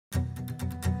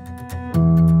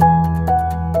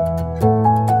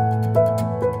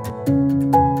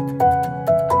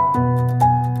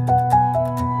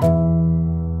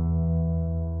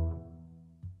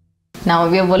Now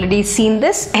we have already seen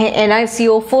this.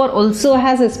 NiCO4 also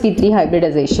has sp3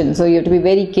 hybridization, so you have to be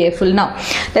very careful. Now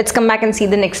let's come back and see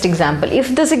the next example. If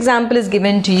this example is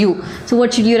given to you, so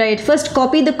what should you write? First,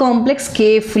 copy the complex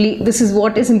carefully. This is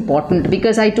what is important,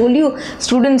 because I told you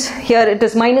students here it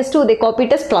is -2, they copy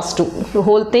it as +2. The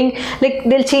whole thing, like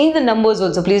they'll change the numbers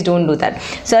also, please don't do that.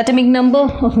 So atomic number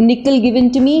of nickel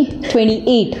given to me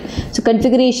 28. So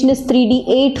configuration is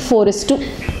 3d8 4:2.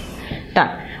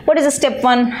 Done. What is the step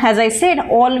 1? As I said,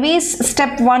 always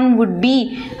step 1 would be,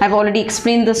 I've already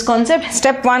explained this concept.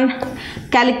 Step 1,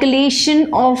 calculation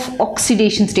of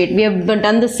oxidation state. We have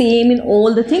done the same in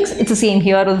all the things. It's the same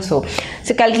here also.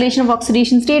 So calculation of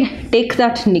oxidation state, take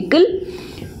that nickel,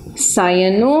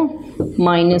 cyano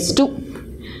 -2,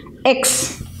 X.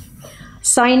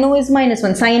 Cyano is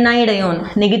 -1, cyanide ion,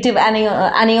 negative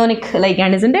anionic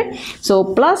ligand, isn't it? So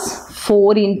plus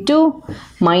 4 into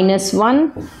 -1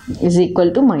 is equal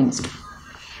to -2.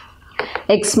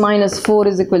 X minus 4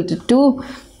 is equal to 2.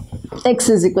 X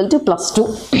is equal to +2.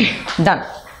 Done.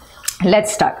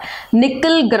 Let's start.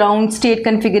 Nickel ground state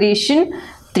configuration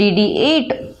 3d8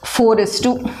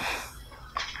 4:2.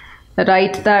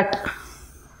 Write that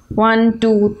 1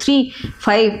 2 3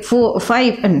 5 4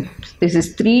 5, and this is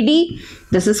 3d,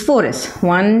 this is 4s.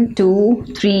 1 2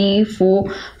 3 4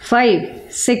 5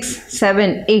 6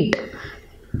 7 8.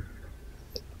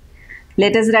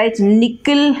 Let us write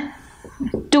nickel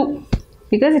 2,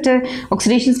 because its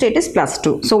oxidation state is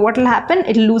 +2. So what will happen?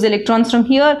 It will lose electrons from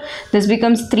here. This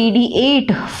becomes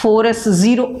 3d8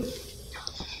 4s0.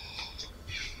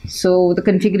 So the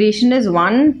configuration is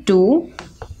 1 2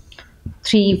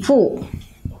 3 4.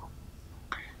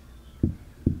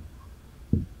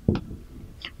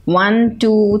 1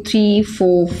 2 3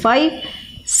 4 5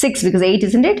 6, because 8,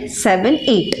 isn't it? 7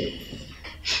 8.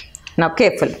 Now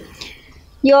careful.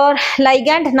 Your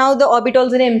ligand, now the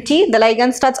orbitals are empty, the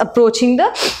ligand starts approaching the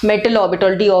metal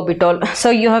orbital, d orbital.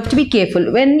 So you have to be careful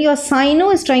when your cyano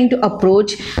is trying to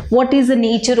approach. What is the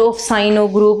nature of cyano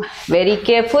group? Very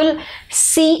careful.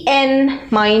 Cn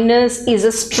minus is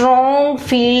a strong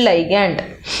field ligand.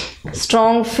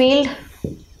 Strong field.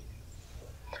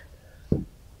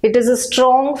 It is a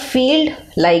strong field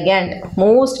ligand.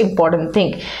 Most important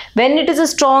thing, when it is a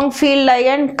strong field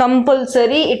ligand,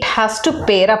 compulsory it has to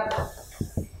pair up.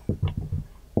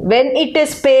 When it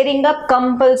is pairing up,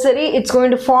 compulsory it's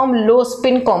going to form low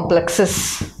spin complexes.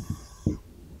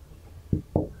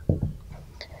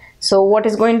 So what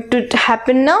is going to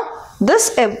happen now? This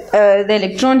the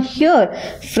electron here,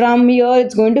 from here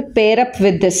it's going to pair up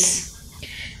with this.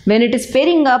 When it is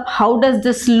pairing up, how does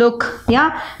this look? Yeah,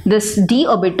 this d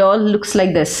orbital looks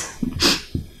like this.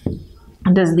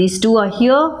 These two are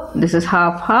here. This is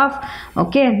half half.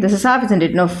 Okay, this is half, isn't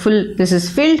it? Now full. This is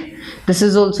filled. This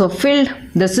is also filled.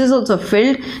 This is also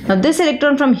filled. Now this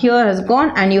electron from here has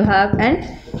gone, and you have an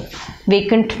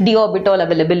vacant d orbital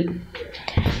available.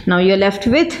 Now you're left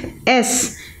with s.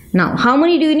 Now how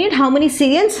many do you need? How many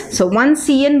Cns? So one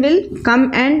Cn will come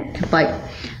and buy.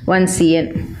 One Cn.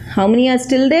 How many are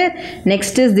still there?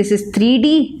 Next is, this is 3d,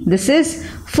 this is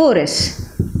 4s.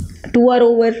 2 are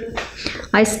over.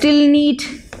 I still need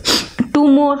 2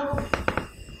 more.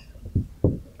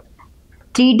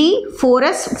 3d,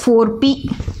 4s, 4p.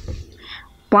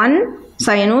 1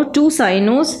 cyano, 2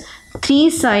 cyanos, 3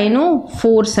 cyano,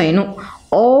 4 cyano.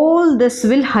 All this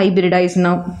will hybridize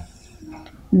now.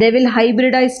 They will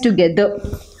hybridize together.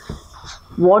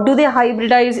 What do they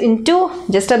hybridize into?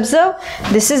 Just observe.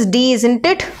 This is D, isn't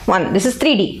it? 1. This is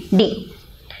 3D. D.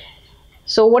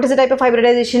 So what is the type of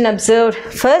hybridization observed?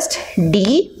 First D.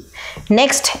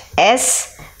 Next S.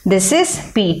 This is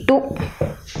P2.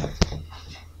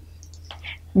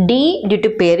 D due to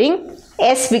pairing.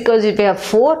 S because we have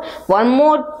 4. One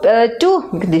more 2.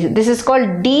 This is called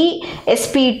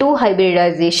DSP2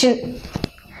 hybridization.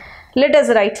 Let us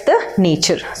write the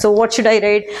nature. So what should I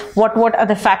write? What are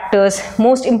the factors?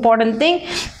 Most important thing,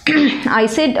 I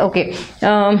said, okay,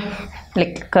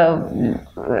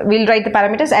 we'll write the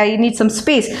parameters. I need some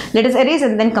space. Let us erase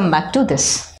and then come back to this.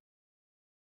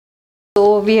 So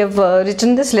we have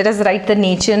written this. Let us write the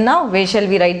nature now. Where shall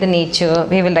we write the nature?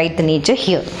 We will write the nature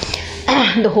here.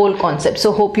 The whole concept.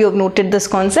 So hope you have noted this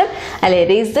concept. I'll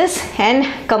erase this and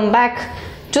come back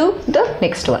to the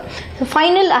next one. So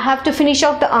final, I have to finish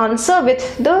off the answer with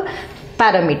the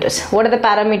parameters. What are the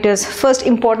parameters? First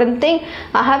important thing,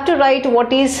 I have to write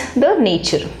what is the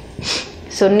nature.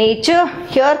 So nature,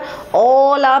 here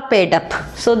all are paired up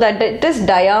so that it is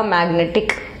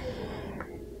diamagnetic.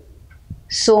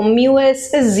 So mu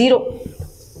s is 0,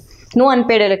 no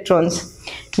unpaired electrons.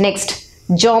 Next,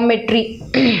 geometry.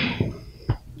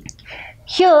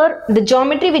 here the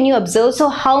geometry when you observe, so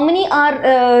how many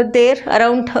are there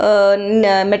around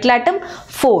metal atom?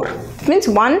 4. It means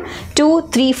 1, 2,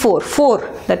 3, 4. 4.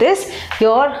 That is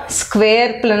your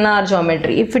square planar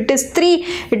geometry. If it is 3,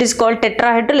 it is called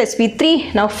tetrahedral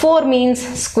sp3. Now 4 means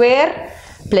square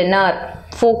planar.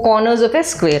 4 corners of a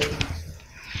square.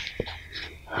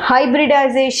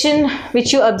 Hybridization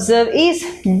which you observe is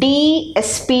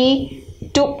DSP2.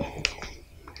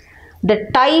 The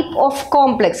type of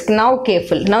complex, now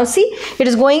careful, now see, it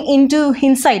is going into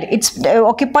inside, it's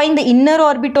occupying the inner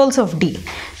orbitals of D.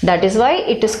 That is why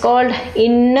it is called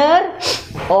inner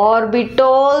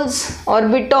orbital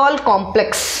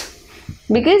complex,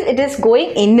 because it is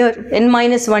going inner,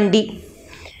 n-1d.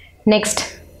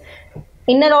 Next,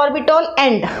 inner orbital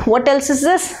end. What else is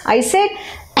this? I said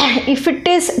if it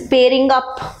is pairing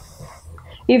up,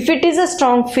 if it is a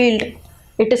strong field,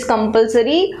 it is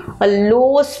compulsory a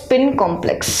low spin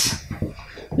complex.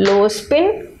 Low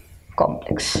spin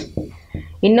complex.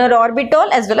 Inner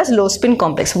orbital as well as low spin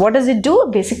complex. What does it do?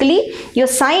 Basically, your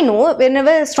cyno,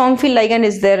 whenever a strong field ligand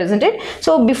is there, isn't it?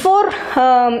 So before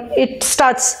it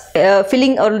starts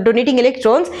filling or donating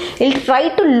electrons, it will try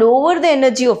to lower the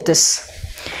energy of this.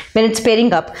 When it's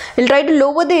pairing up, it will try to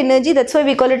lower the energy. That's why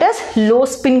we call it as low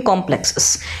spin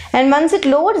complexes. And once it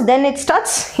lowers, then it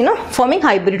starts, forming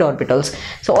hybrid orbitals.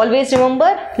 So always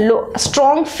remember,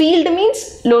 strong field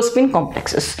means low spin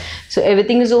complexes. So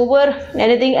everything is over.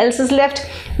 Anything else is left?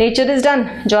 Nature is done.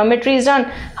 Geometry is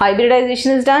done.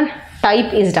 Hybridization is done.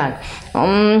 Type is done.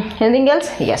 Anything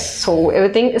else? Yes. So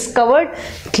everything is covered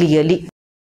clearly.